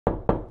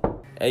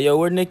Hey, yo,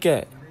 where Nick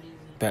at?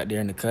 Back there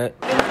in the cut.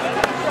 Get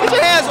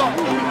your hands on.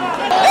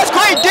 That's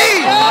great D.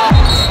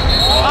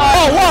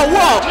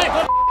 Whoa.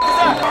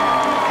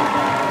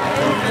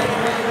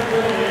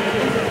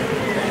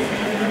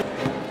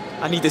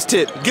 I need this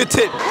tip. Good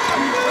tip.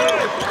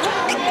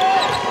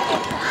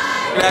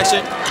 Good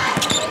action.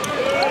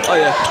 Oh,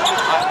 yeah.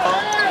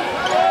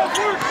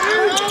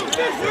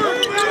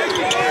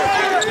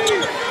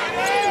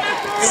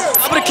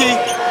 Top of the key.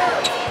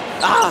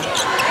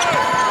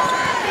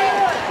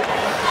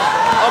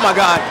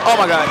 Oh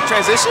my God.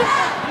 Transition.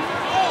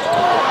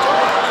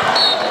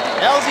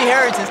 LZ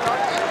Harrington's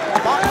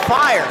on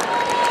fire.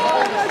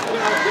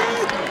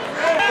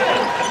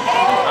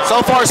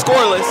 So far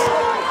scoreless.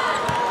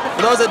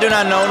 For those that do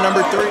not know,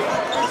 number 3.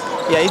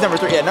 Yeah, he's number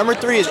 3. Yeah, number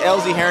 3 is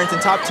LZ Harrington,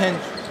 top 10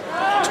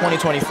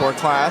 2024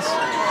 class.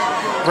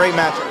 Great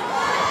matchup.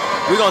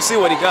 We're going to see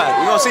what he got.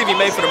 We're going to see if he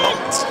made for the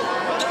moments.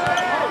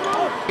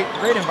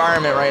 Great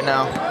environment right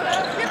now.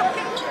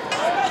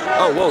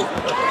 Oh, whoa.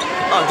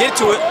 Oh, get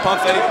to it. Pump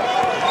fake.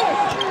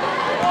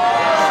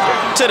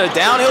 To the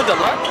downhill to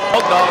left. Oh,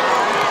 dog.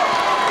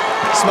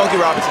 Smokey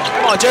Robinson.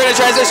 Come on, Jared in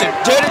transition.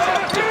 Jared in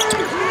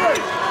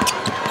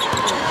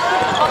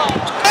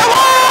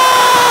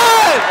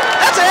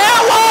That's an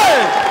and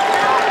one!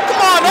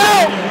 Come on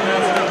now!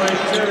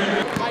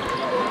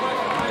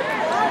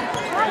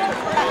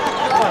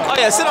 Oh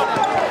yeah, sit up.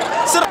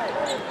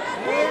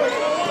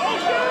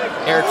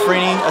 Eric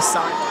Freeney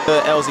assigned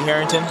to LZ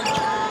Harrington.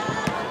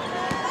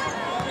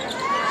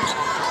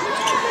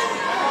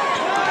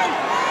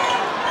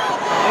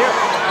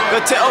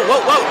 Good tip. Oh,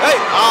 whoa, hey.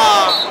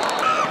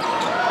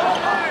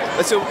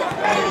 Let's see.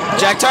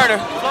 Jack Turner.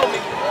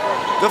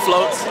 Good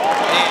floats.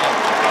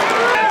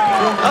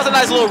 That was a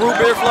nice little root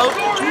beer float.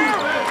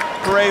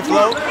 Parade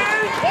float.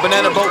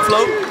 Banana boat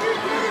float.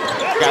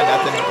 Got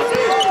nothing.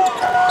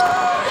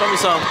 Show me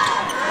some.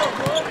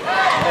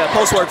 Yeah,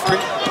 post work free.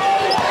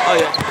 Oh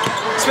yeah.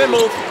 Spin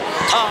move.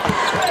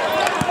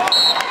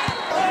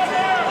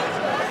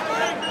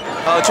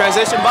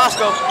 Transition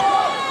Bosco.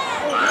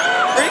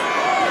 Free.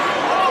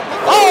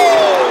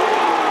 Oh!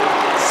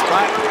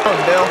 Spot. Oh,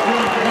 Bill.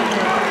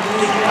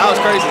 That was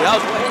crazy.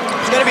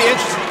 It's gonna be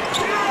interesting.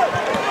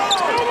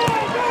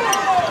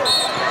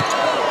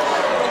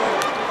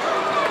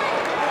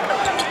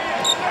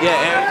 Yeah,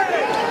 Aaron.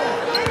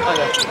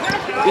 Okay.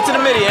 Get to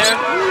the midi,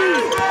 Aaron.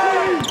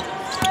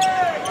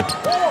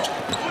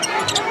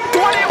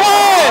 21!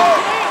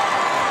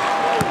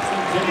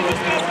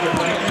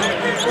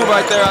 Move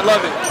right there, I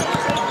love it.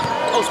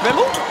 Oh, spin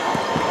move?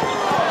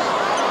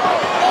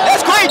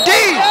 That's great D!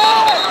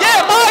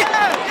 Yeah, Mike!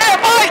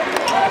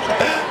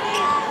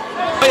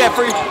 Oh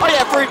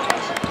yeah, free.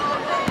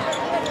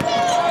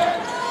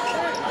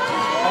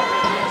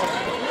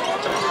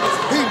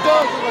 He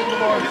does look like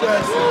Lamar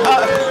Jackson.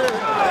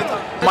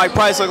 Mike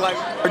Price look like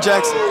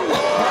Jackson.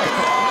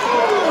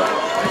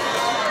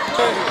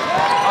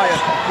 Oh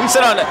yeah. We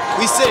sit on that.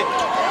 We sit.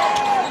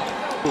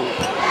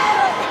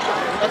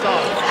 That's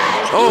all.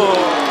 Oh,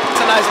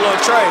 it's a nice little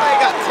tray. He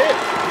got tipped.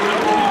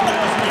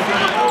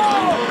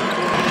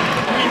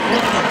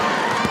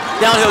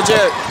 Downhill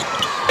Jared.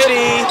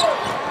 Pity.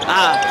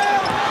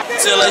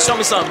 Show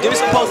me something. Give me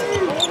some post.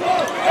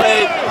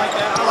 Hey.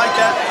 I like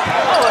that.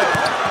 Oh,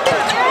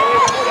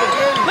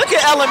 look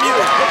at LMU.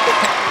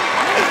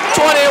 21.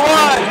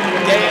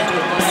 Getting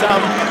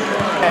some.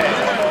 Hey.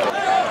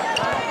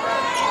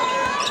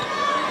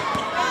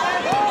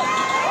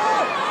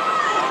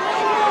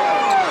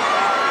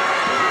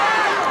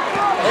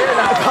 They're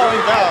not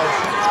calling fouls.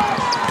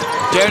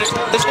 Jared,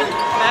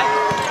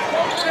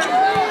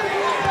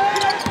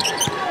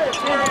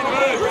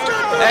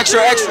 extra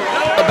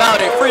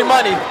about it. Free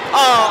money.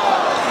 Oh,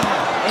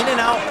 in and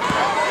out.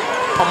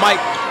 Oh, Mike,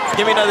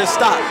 give me another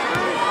stop.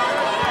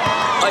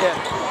 Oh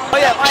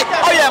yeah, Mike.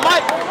 Oh yeah,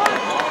 Mike.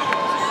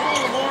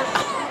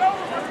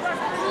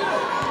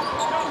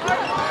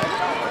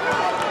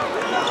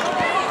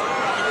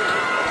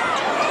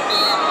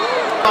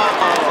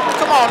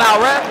 Come on now,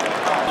 ref.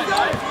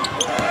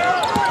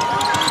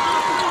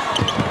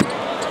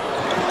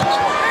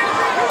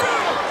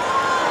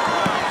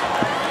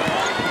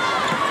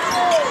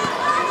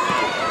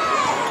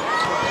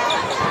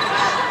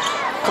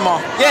 Come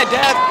on. Yeah,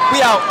 Dad,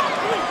 we out.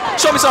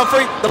 Show me something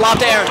free. The lob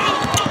to Aaron.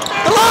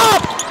 The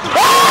lob!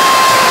 Oh!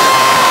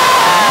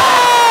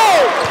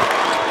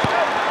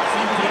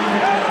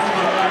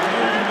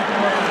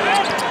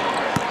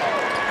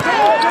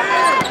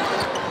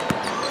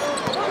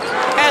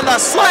 And the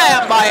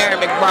slam by Aaron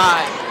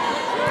McBride.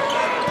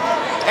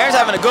 Aaron's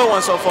having a good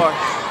one so far.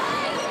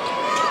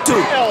 2.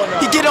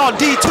 He get on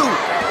D2.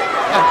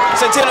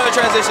 It's a 10-0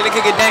 transition. It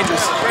could get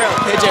dangerous.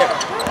 Hey, Jared.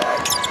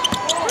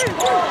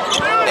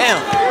 Damn.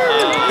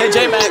 Hey,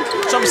 J-Mac.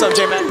 Show me something,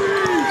 J-Mac.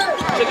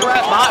 Chicken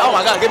wrap behind. Oh,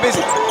 my God. Get busy.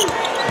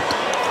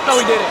 No,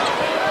 he didn't.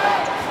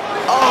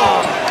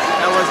 Oh,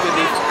 that was good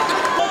defense.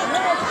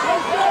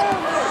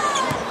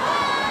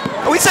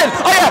 We said,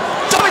 oh, yeah.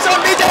 Show me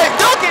something, BJ.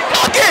 Dunk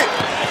it.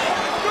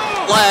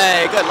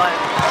 Leg. Good leg.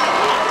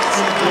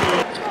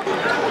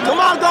 Come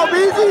on, go,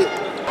 BZ.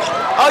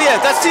 Oh, yeah,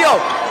 that's T.O.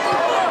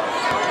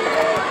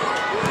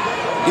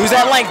 Use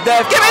that length,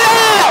 Dev. Give me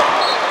that!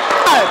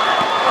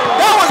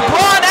 That was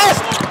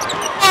Braun-esque.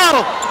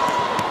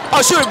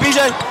 Oh, shoot it,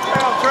 BJ.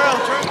 Trail.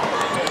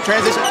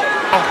 Transition.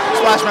 Oh,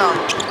 splash mount.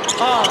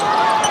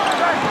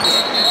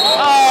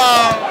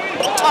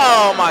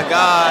 Oh my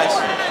gosh.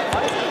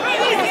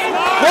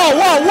 Whoa.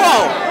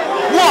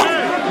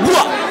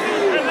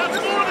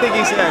 I think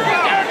he said.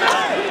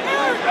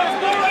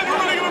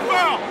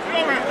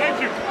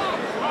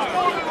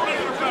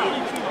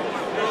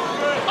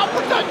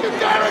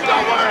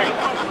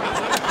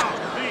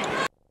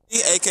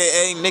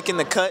 AKA Nick in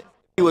the cut.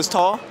 He was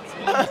tall.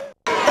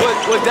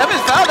 Was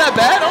Devin's foul that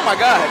bad? Oh my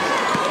god.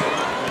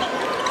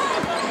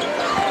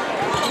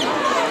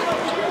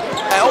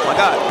 Hey, oh my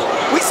god.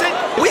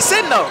 We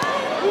sitting though.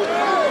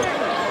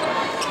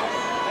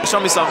 Show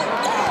me something.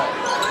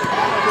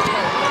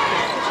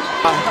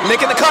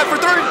 Nick in the cut for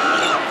 3.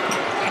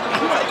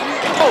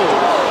 Oh,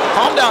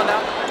 calm down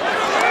now.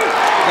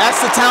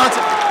 That's the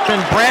talented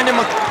Brandon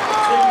McCain.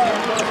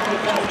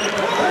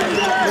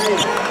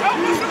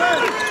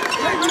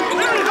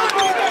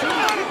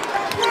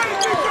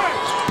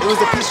 It was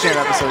the Peace Jam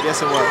episode.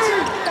 Yes, it was.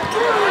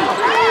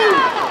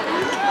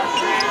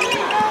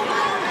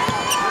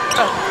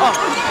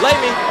 Lay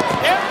me.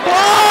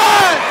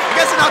 What? I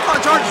guess they're not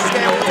calling charges this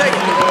game. We'll take it.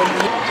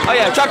 Oh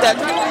yeah, drop that.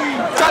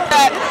 Drop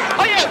that.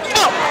 Oh yeah,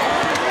 go.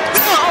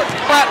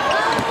 But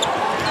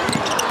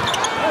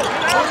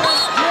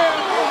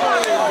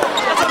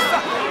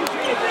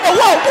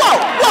whoa.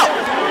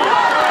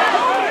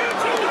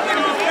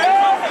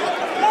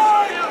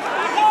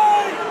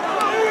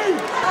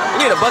 We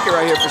need a bucket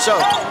right here for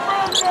sure.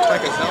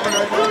 Like a zone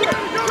right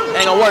now?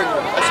 Ain't gonna work.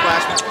 That's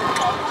splash.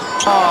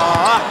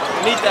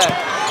 Need that.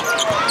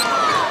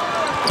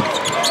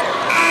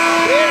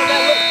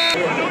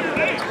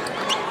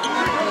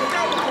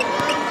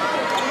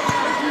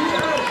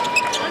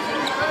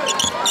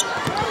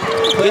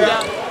 Get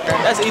down.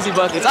 That's easy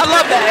buckets. I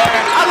love that,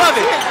 Aaron. I love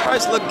it.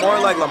 Price look more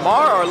like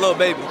Lamar or Lil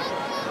Baby?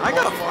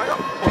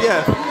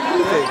 Yeah.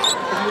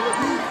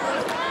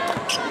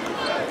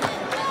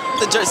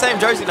 The same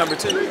jersey number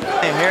too.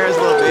 And Harris,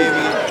 Lil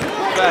Baby.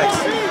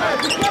 Facts.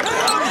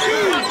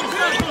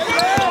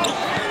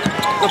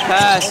 Good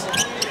pass.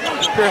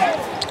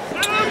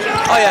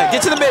 Oh yeah,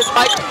 get to the mid,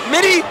 Mike.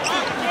 Midi.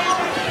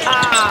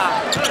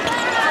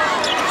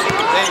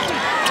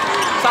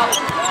 Solid.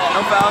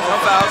 No fouls.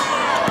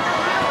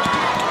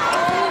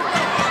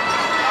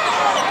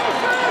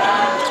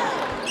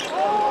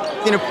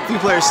 Seen a few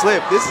players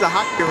slip. This is a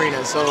hockey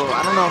arena, so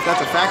I don't know if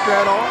that's a factor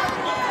at all.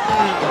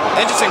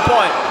 Interesting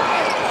point.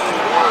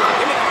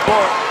 Give me the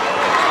ball.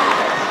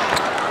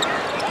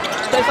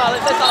 Stay solid.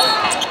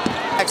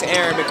 Back to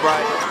Aaron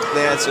McBride.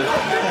 The answer.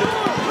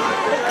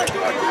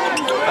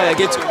 Oh yeah,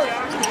 get to it.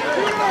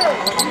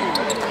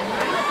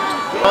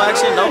 Oh,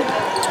 actually, no.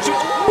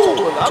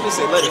 Ooh,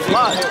 obviously let it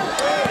fly.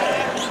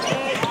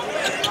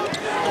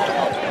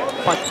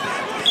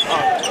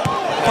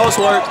 Post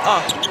work.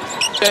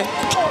 Okay.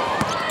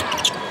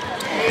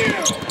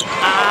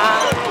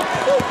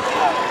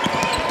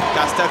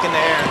 Got stuck in the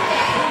air.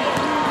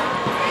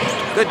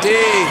 Good D.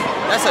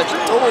 That's a. Ooh.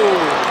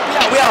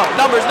 Yeah, we out.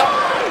 Numbers. No.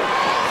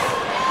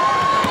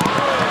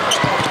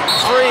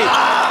 3.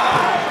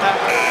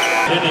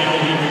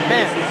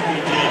 Man.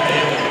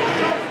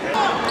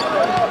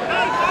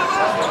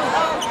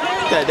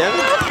 That Devin?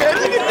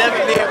 Look at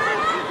Devin there.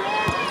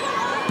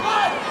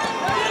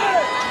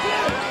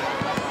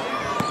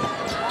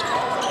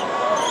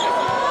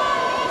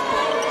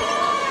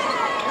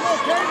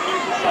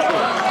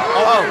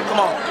 Oh, come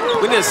on.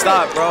 We need to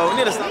stop, bro. We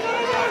need to stop.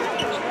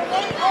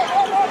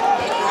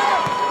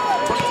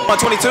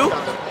 122?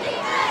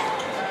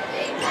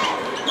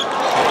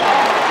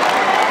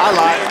 I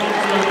lied.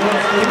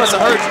 He must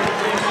have heard you.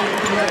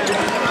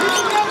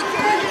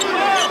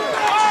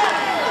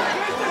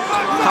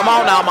 Come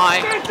on now,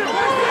 Mike.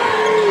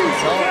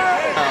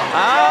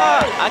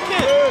 I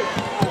can't.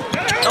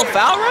 No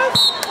foul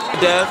refs?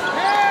 Dev.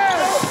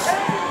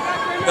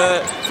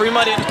 Free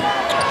money.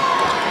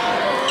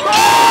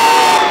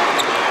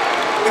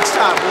 Good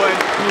shot, boy.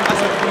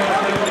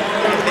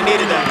 They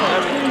needed that.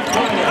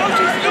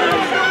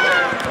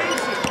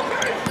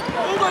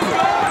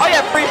 Oh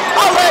yeah, free.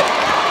 Outlet.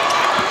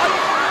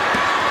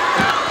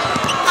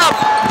 Up.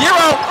 0.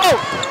 Oh,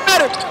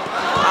 better.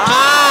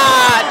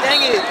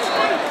 Dang it.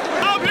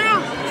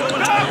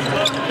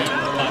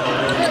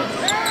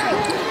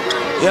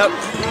 Yep.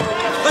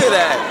 Look at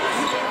that.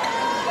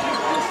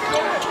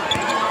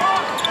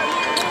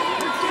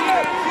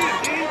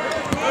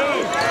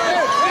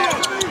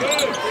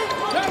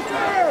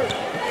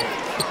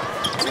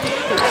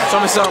 Show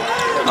me some.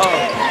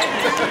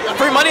 Oh.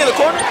 Free money in the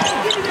corner?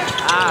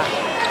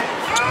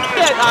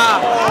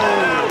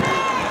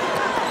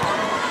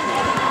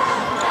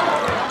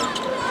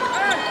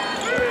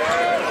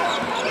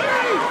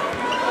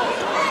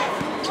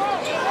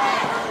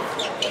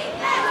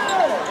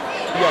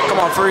 Come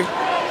on, Free.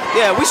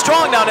 Yeah, we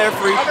strong down there,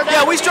 Free.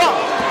 Yeah, we strong.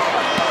 All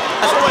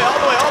the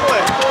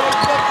way.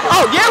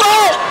 Oh,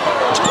 yellow!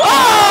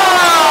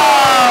 Oh!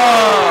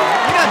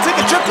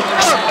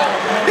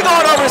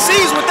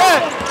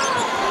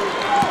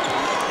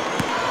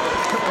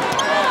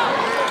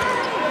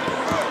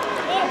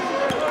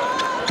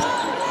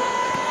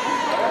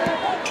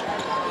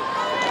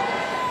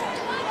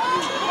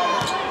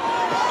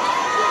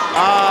 You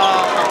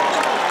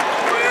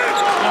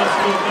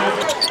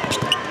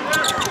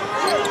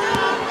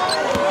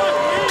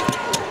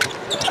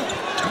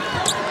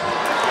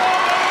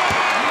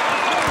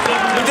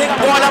think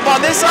I'm going up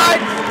on this side?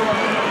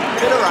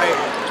 To the right.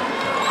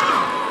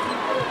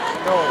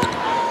 No.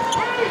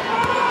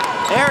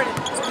 Aaron,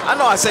 I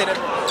know I say that.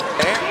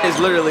 Aaron is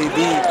literally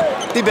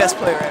the best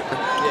player ever.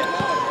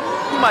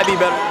 Yeah. He might be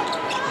better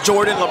than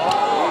Jordan,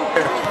 LeBron.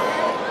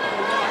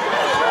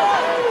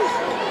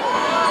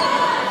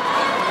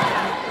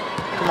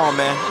 Come on,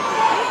 man.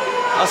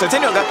 Oh,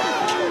 Centennial got.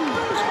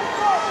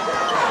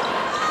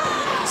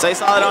 Stay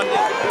solid on it.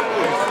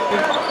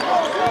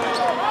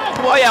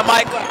 Oh, yeah,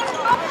 Mike.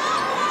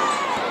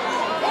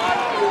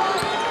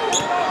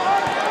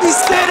 He's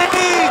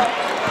sitting!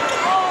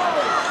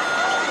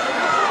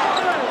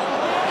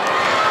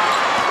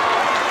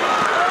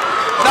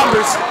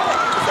 Numbers.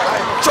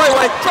 Troy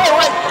White.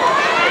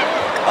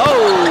 Oh.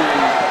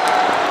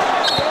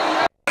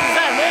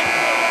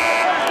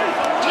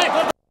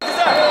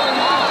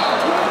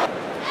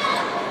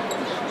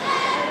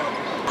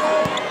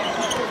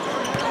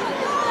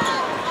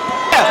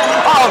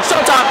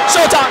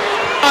 Showtime.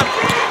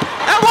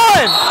 And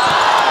one.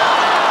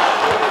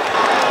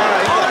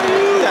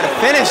 You gotta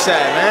finish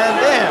that, man.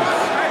 Damn.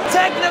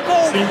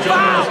 Technical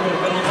foul.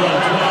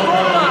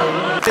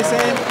 This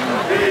in.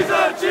 He's a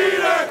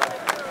cheater!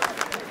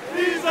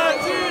 He's a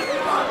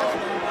cheater!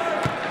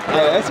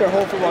 Yeah, that's their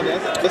whole football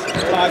game. This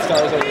 5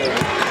 stars over there.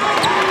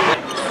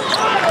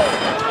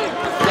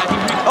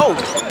 Oh.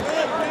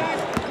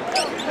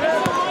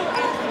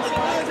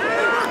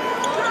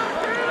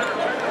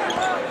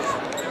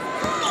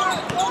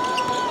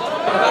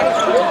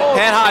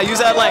 Hand high, use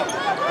that length.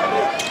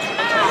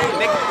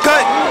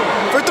 Cut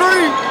for 3.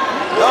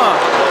 He's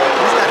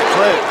got a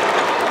clip.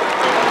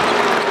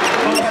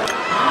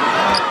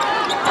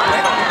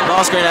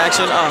 Ball screen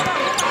action. Oh,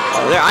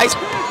 they're ice.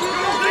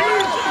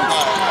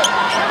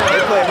 They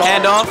play ball.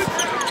 Hand off.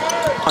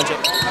 Punch it.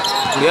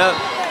 Yep.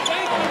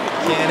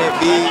 Can it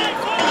be?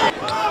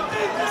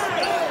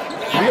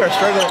 We are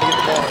struggling to get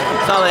the ball.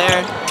 Solid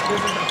air.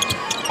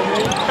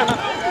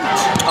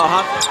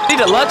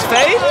 Need a Lutz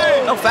fade?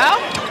 No foul?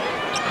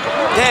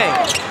 Dang.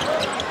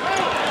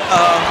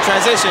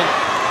 Transition.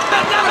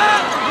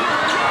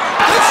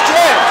 Good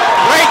strip.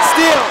 Great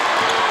steal.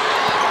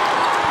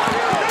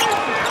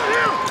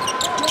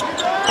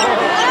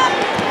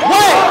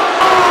 Wait.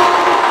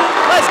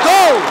 Let's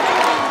go.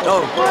 No,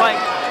 fight.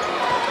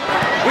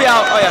 We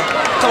out. Oh, yeah.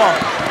 Come on.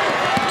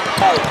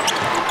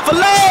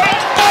 Filet.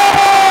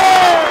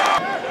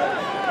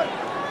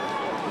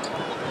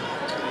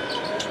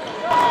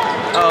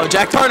 Oh,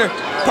 Jack Turner.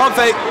 Pump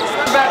fake.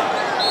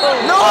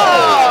 No!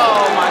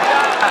 Oh, my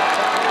God.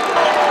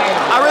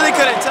 I really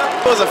couldn't tell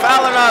if it was a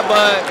foul or not,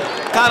 but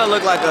kind of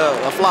looked like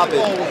a flop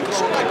it.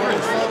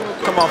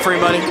 Come on, free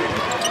money.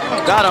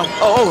 Got him.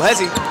 Oh,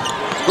 Hezzy.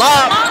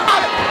 Lob.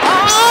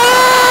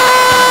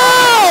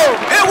 Oh!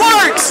 It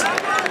works!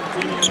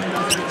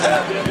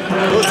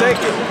 We'll take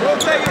it.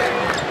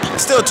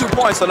 It's still 2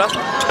 points, so that's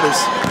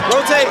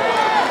Rotate.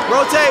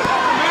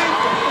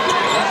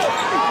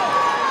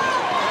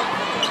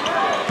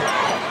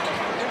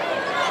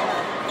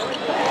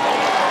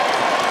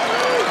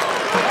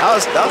 That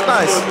was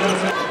nice.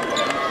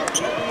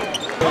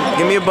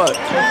 Give me a buck.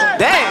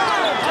 Dang!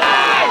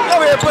 You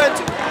over here putting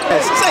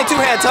this ain't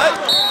 2-hand touch.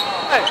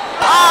 Hey.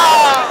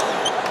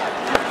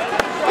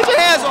 Get your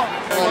hands on.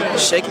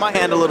 Shake my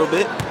hand a little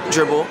bit.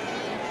 Dribble.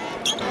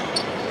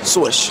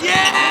 Swoosh.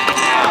 Yeah!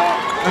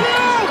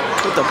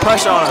 Put the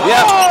pressure on him.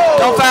 Yep.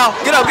 Don't foul.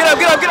 Get up. 3.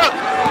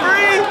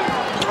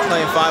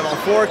 Playing 5 on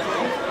 4.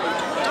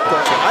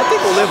 I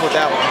think we'll live with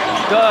that one.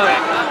 Good.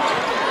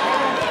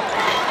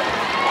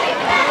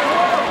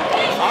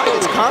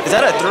 Is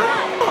that a 3?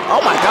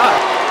 Oh my God.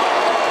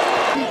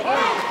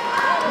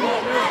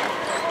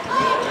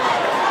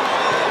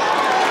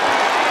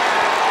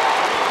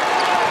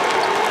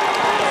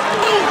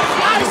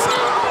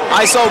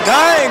 ISO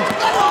gang.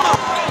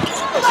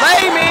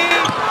 Lay me.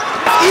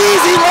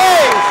 Easy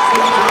lay.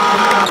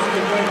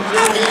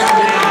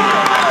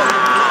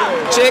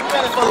 Chick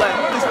fillet.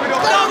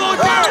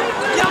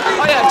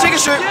 Oh yeah, chicken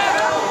strip.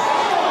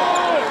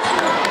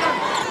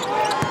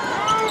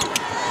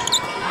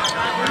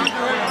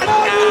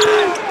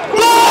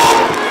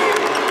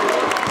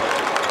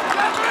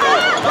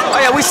 Oh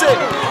yeah, we sit.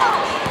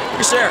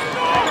 We share.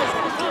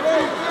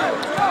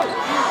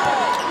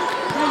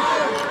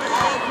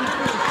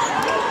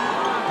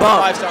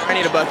 Bump. 5 star. I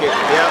need a bucket. Yep.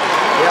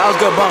 Yeah, that was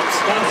good bumps.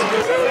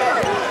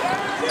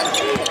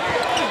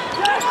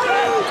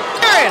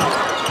 Aaron.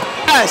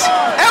 Yes.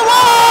 And 1.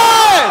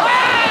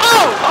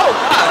 Oh God.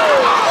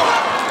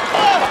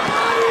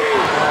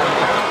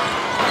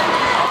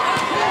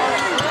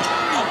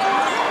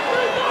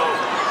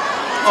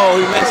 Oh,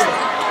 he missed it.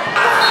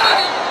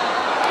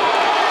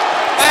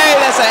 Hey,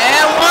 that's an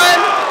and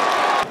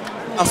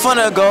 1. I'm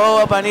finna go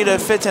up. I need a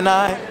fit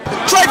tonight.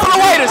 Trade for the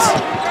waiters.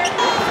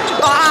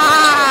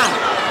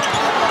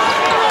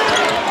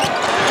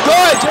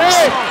 Good,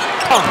 Jay.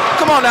 Oh,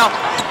 come on now.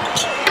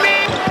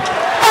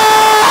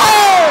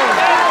 Oh!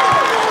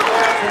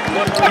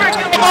 Never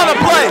give up on the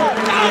play.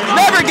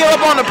 Never give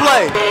up on the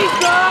play.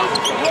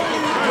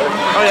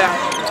 Oh yeah.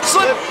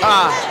 Slip.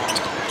 Oh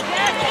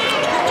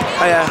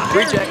yeah.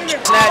 Reject.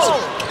 Snatch.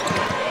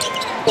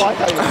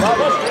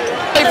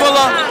 Hey,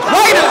 Fuller.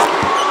 Raiders.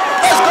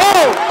 Let's go.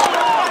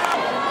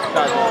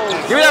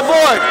 Give me that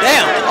board.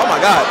 Damn. Oh my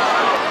God.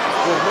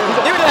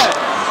 Give me that.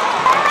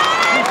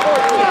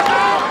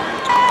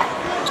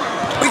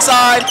 Weak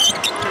side.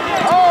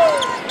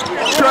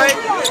 Trey.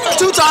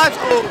 2 times.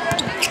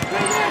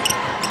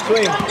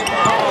 Swing.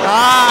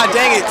 Ah,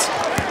 dang it.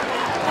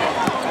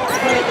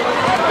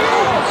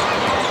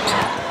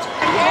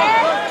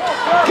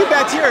 Get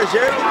back to yours,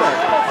 Jared. Get back.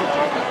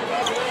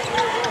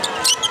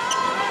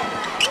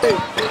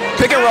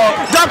 Pick and roll.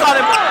 Dunk on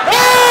him.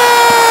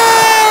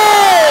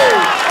 Hey!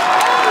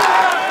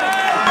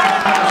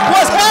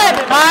 What's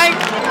happening, Mike?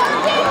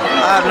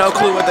 I have no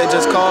clue what they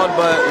just called,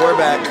 but we're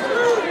back.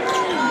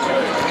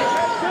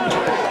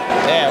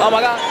 Damn. Oh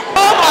my God.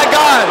 Oh my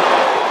God.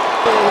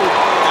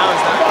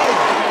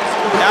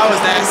 That was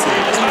nasty.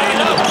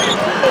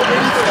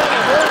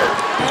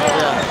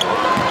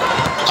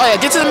 Oh yeah,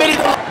 get to the midi.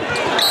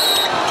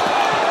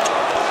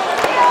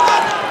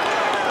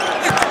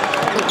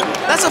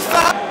 That's a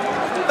foul.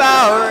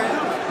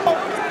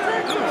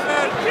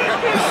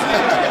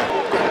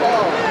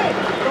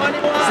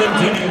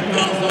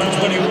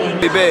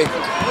 Be big.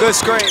 Good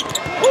screen.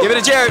 Give it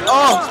to Jared.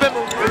 Oh, spin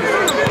move.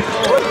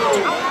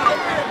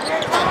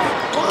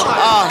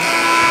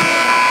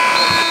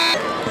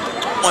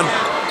 One.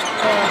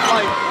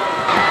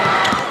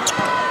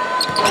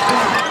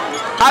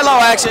 High-low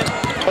action.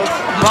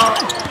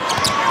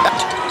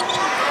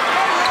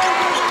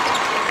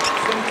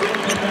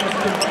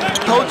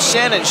 Coach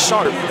Shannon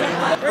Sharp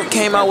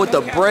came out with the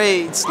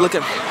braids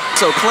looking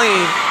so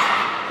clean.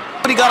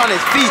 What he got on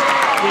his feet?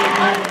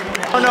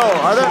 Oh no,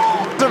 are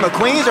there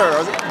McQueen's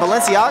or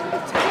Balenciaga?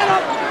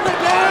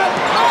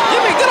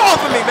 Get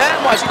off of me,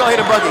 man. Watch, you gonna hit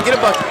a bucket. Get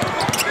a bucket.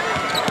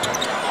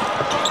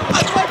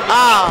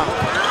 Ah.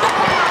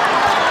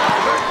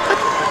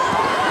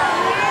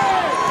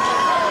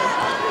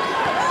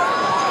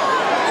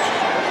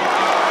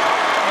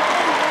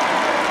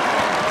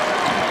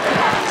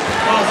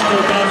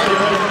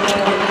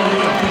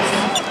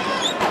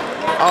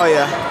 Oh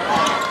yeah.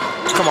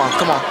 Come on,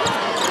 come on.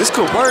 This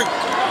could work.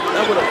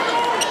 That would have.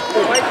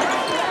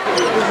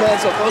 This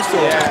man's so close to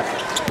it. Yeah.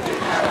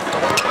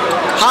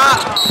 Hot.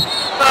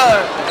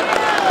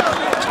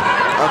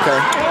 Okay.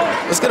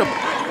 Let's get him.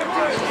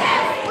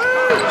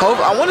 Hope.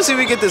 I want to see if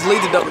we get this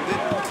lead to double.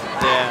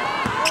 Yeah.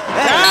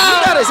 Man,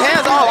 he got his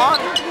hands all on.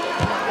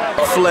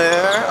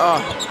 Flare. Oh.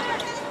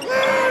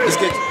 Let's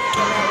get.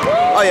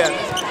 Oh yeah.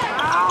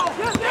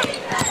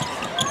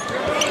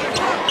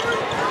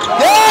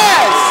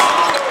 Yes!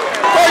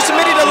 First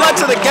midi deluxe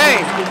of the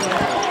game.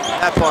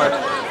 That part.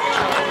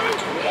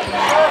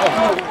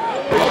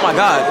 Oh my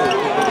God.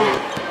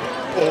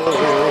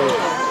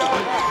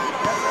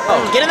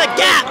 Oh, get in the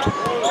gap.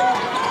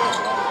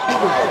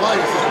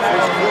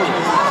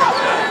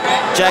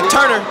 Jack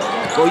Turner.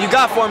 What you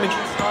got for me?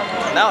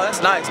 No,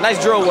 that's nice. Nice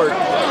drill work.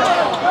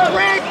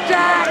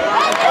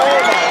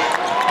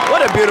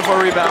 What a beautiful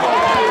rebound.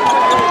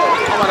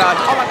 Oh my God.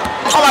 Oh my God.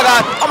 Oh my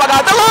God. Oh my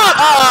God. The lob.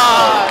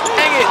 Ah,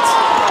 dang it.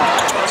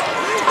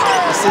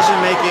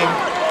 Decision making.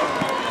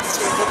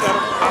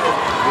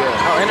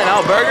 Oh,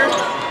 In-N-Out burger?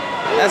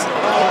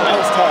 That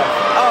was tough.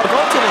 Oh, go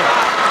to them.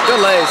 Good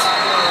lays.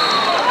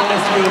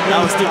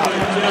 That was tough.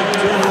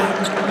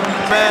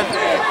 Man.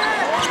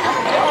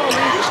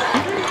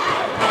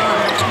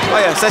 Oh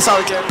yeah, stay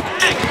solid, Jerry.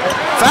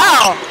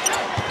 Foul!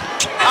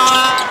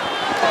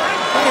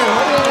 Damn,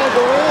 how did that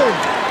go in?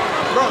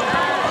 Bro,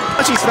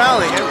 how she's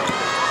fouling it?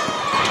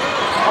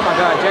 Oh my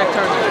God, Jack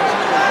Turner.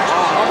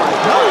 Oh my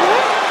God.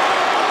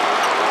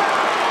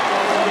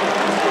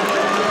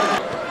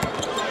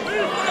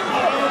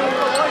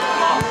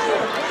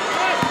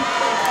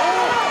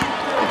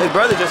 His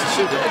brother just a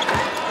shooter.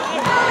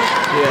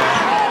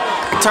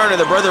 Yeah. Turner,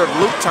 the brother of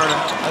Luke Turner.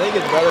 I think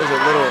his brother's a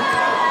little.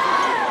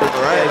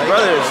 Right,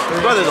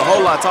 his brother's a whole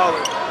lot taller.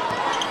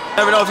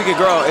 Never know if he could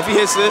grow. If he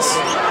hits this.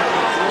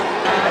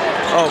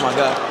 Oh my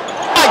God.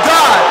 Oh my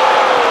God!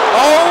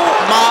 Oh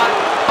my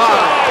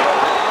God.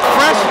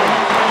 Fresh.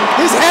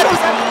 His head was.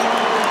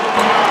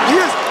 He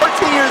is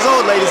 14 years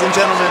old, ladies and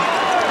gentlemen.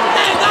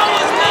 Hey, that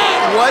was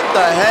good. What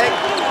the heck?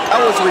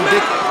 That was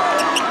ridiculous.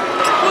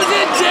 Was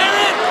it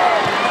Jared?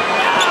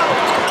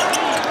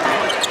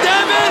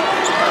 Damn it!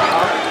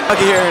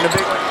 Lucky here in the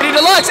big one.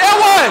 Midi Deluxe and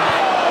one!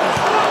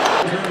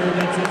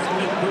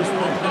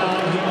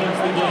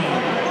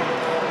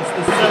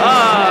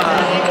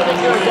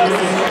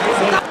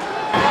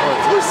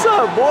 What's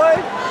up, boy?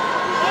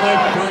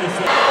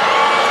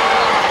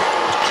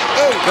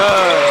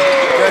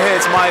 Good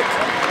hits, Mike.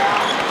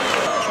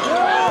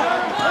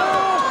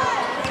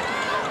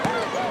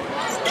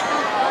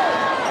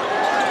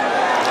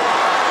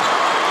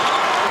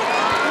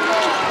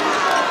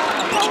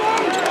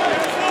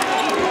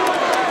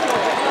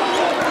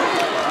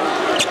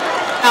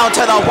 Down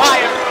to the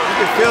wire. You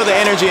can feel the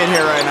energy in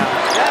here right now.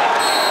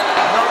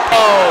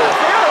 Oh.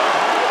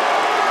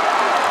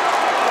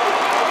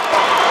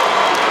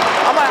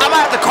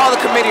 have to call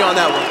the committee on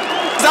that one.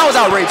 Because that was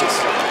outrageous.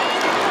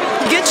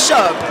 He gets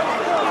shoved.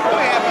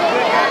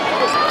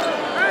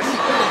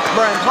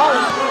 Brian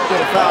Collins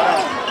could have fouled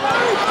out.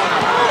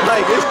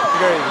 Like, this is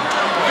crazy.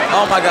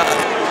 Oh my God.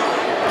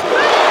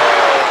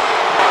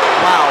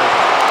 Wow.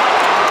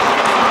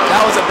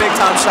 That was a big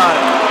time shot.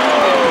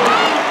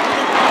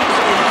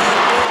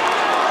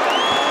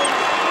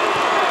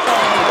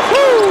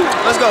 Woo!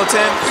 Let's go, 10.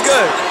 We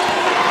good.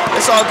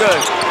 It's all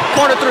good.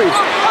 Corner 3.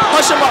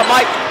 Push him up,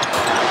 Mike.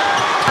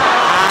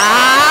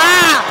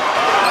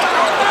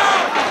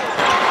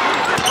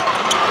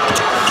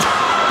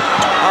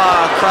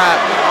 Ah, crap.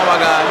 Oh my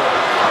God.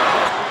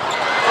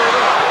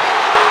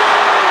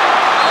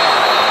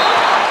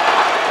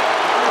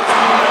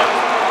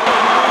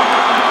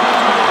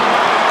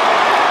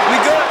 We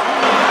good?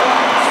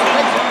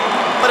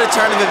 What a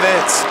turn of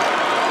events.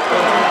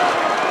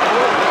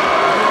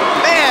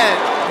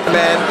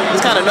 Man,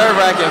 it's kind of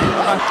nerve-wracking.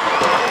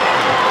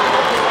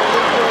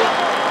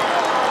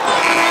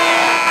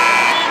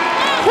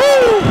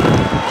 Woo!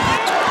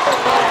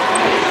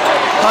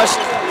 Hush.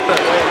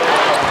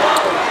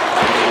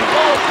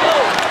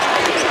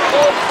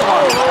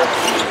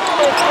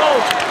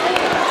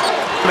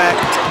 Mac.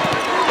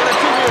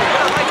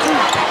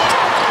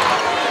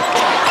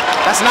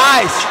 That's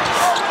nice.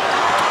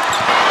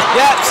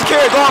 Yeah,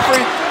 secure it. Go on,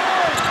 Free.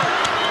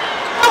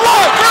 Come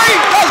on, Free.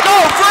 Let's go,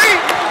 Free.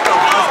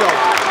 Let's go.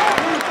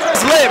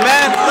 It's lit,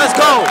 man. Let's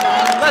go.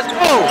 Let's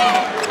go.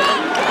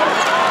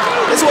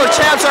 This is where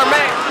champs are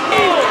made.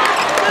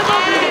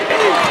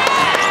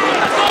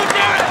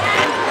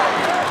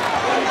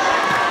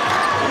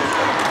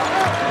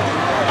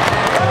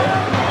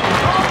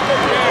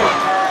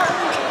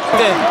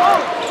 Okay.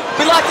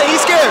 Be locked in.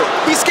 He's scared.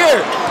 He's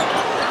scared.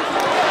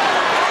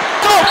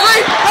 Go,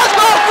 Free. Let's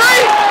go,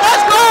 Free.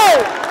 Let's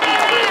go.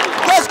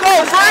 Let's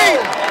go, Free.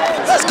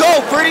 Let's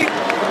go, Free.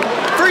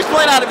 Free's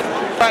playing out of it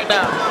right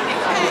now.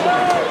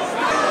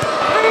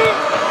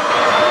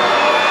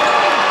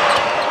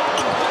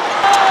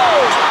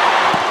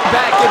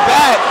 Back, get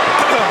back.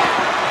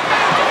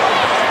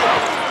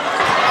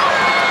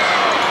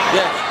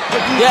 Yes.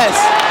 Yes.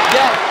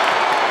 Yes.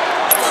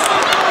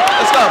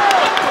 Let's go.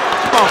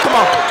 Come on, come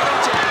on.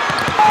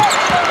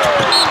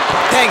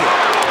 Dang it.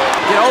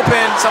 Get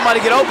open. Somebody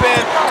get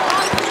open.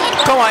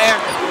 Come on,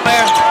 Aaron.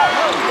 Aaron.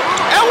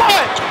 And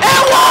one.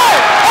 And one.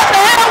 That's a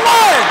and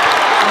one.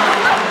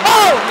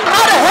 Oh,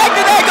 how the heck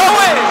did that go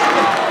in?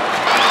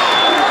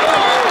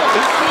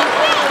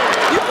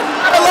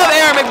 I love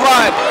Aaron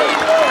McBride.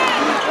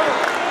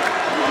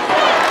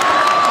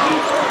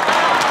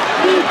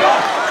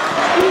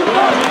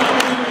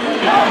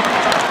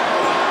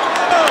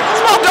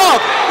 Smoke dog.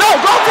 No,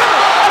 go to it.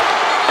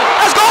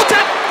 Let's go,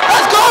 Tim.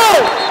 Let's go.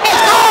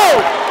 Let's go.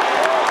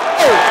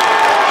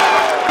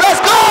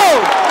 Let's go.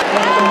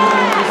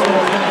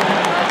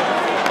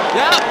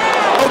 Yeah.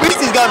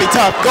 Obesi's gonna be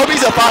tough.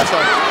 Gobe's a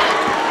 5-star.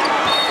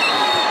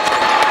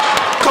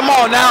 Come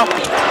on now.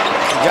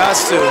 You got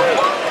to.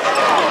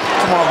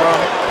 Come on, bro.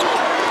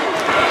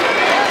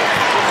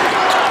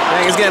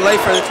 Dang, it's getting late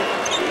for the.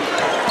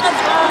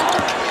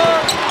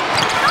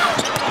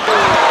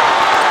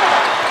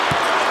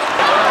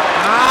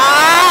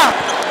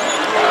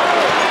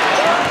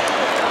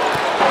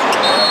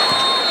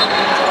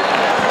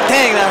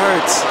 Dang, that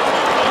hurts.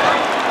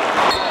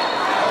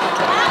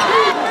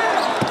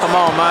 Come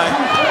on, man.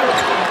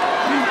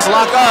 Let's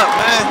lock up,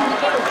 man.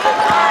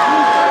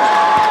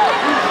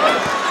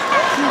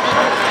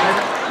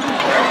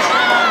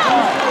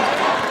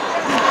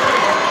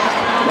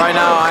 Right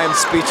now, I am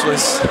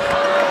speechless.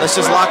 Let's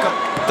just lock up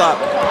top.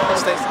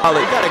 Stay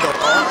solid. You gotta go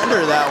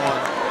under that one.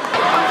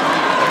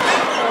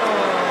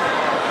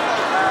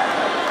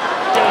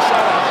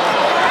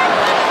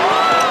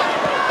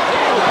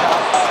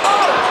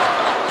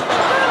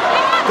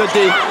 Good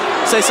D.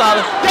 Stay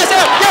solid. Yes,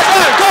 Aaron. Yes,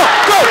 Aaron. Go.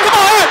 Go. Come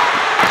on, Aaron.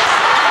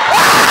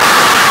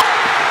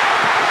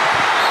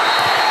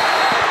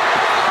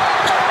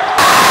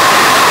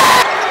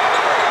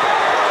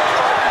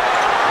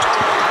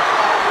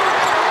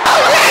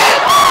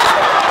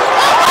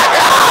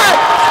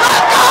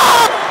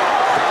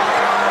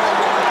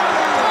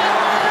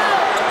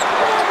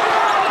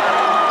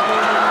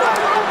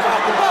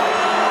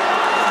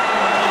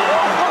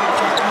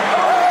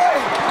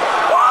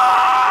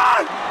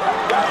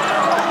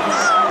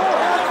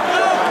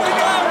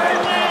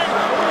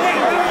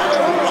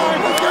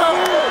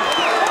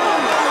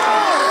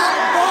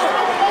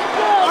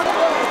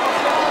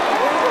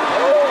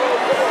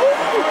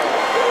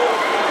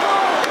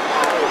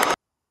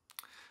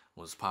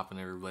 What's poppin',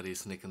 everybody?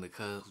 It's Nick in the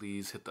Cut.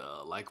 Please hit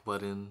the like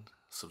button,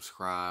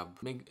 subscribe.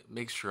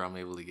 Make sure I'm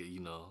able to get,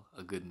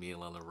 a good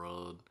meal on the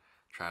road,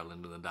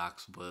 traveling to the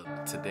docks.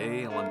 But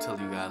today I want to tell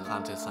you guys the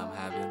contest I'm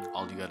having.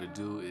 All you gotta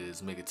do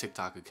is make a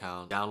TikTok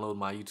account, download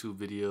my YouTube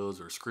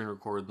videos or screen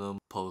record them,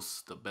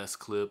 post the best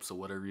clips or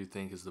whatever you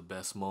think is the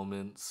best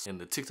moments. And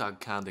the TikTok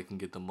account that can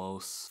get the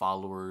most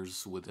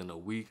followers within a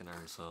week and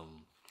earn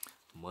some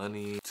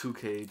money,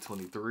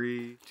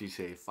 2K23,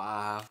 GTA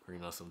 5, or you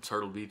know, some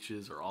Turtle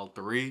Beaches, or all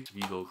three if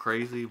you go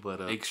crazy. But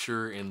make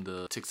sure in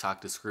the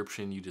TikTok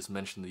description you just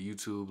mention the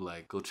YouTube,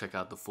 like go check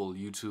out the full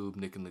YouTube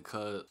Nick in the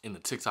Cut. In the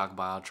TikTok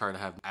bio, try to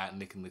have at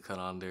Nick in the Cut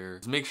on there.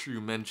 Just make sure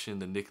you mention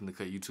the Nick in the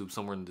Cut YouTube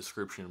somewhere in the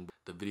description.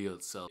 The video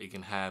itself, it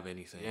can have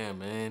anything. Yeah,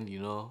 man, you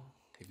know,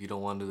 if you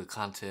don't want to do the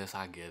contest,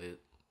 I get it.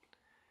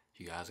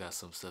 You guys got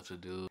some stuff to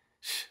do.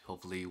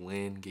 Hopefully you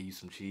win, get you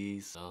some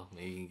cheese.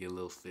 Maybe you can get a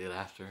little fit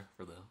after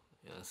for the,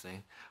 you know what I'm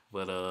saying?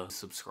 But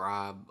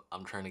subscribe.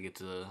 I'm trying to get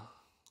to,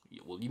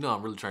 well, you know,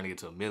 I'm really trying to get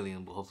to 1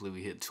 million, but hopefully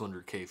we hit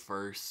 200K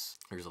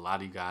first. There's a lot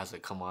of you guys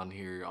that come on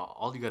here.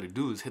 All you got to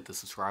do is hit the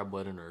subscribe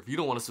button, or if you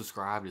don't want to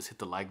subscribe, just hit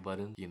the like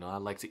button. You know, I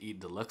like to eat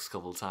deluxe a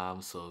couple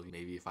times, so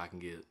maybe if I can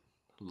get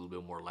a little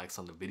bit more likes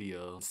on the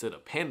video. Instead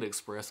of Panda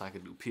Express, I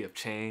could do PF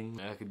Chang.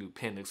 I could do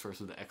Panda Express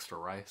with the extra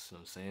rice, you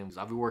know what I'm saying? Because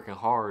I've been working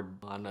hard.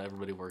 I know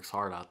everybody works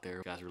hard out there.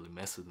 You guys really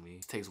mess with me.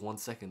 It takes 1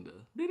 second to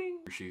ding.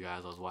 Appreciate you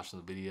guys. I was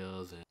watching the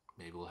videos, and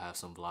maybe we'll have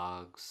some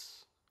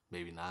vlogs.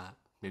 Maybe not.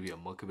 Maybe a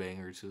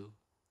mukbang or two.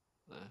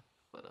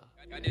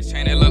 Got this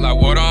chain that look like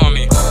water on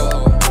me.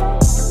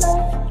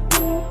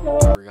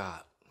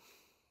 Forgot.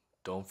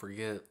 Don't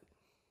forget.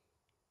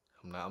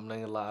 I'm not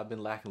gonna lie, I've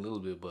been lacking a little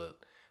bit, but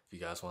if you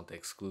guys want the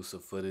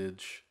exclusive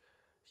footage,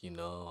 you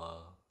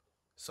know,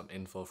 some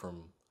info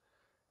from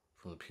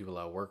the people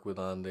I work with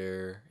on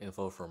there,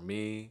 info from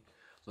me,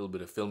 a little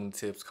bit of filming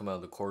tips, come out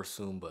of the course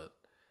soon, but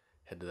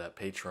head to that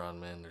Patreon,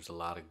 man. There's a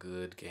lot of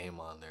good game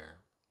on there.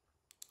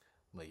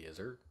 But yes,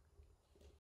 sir.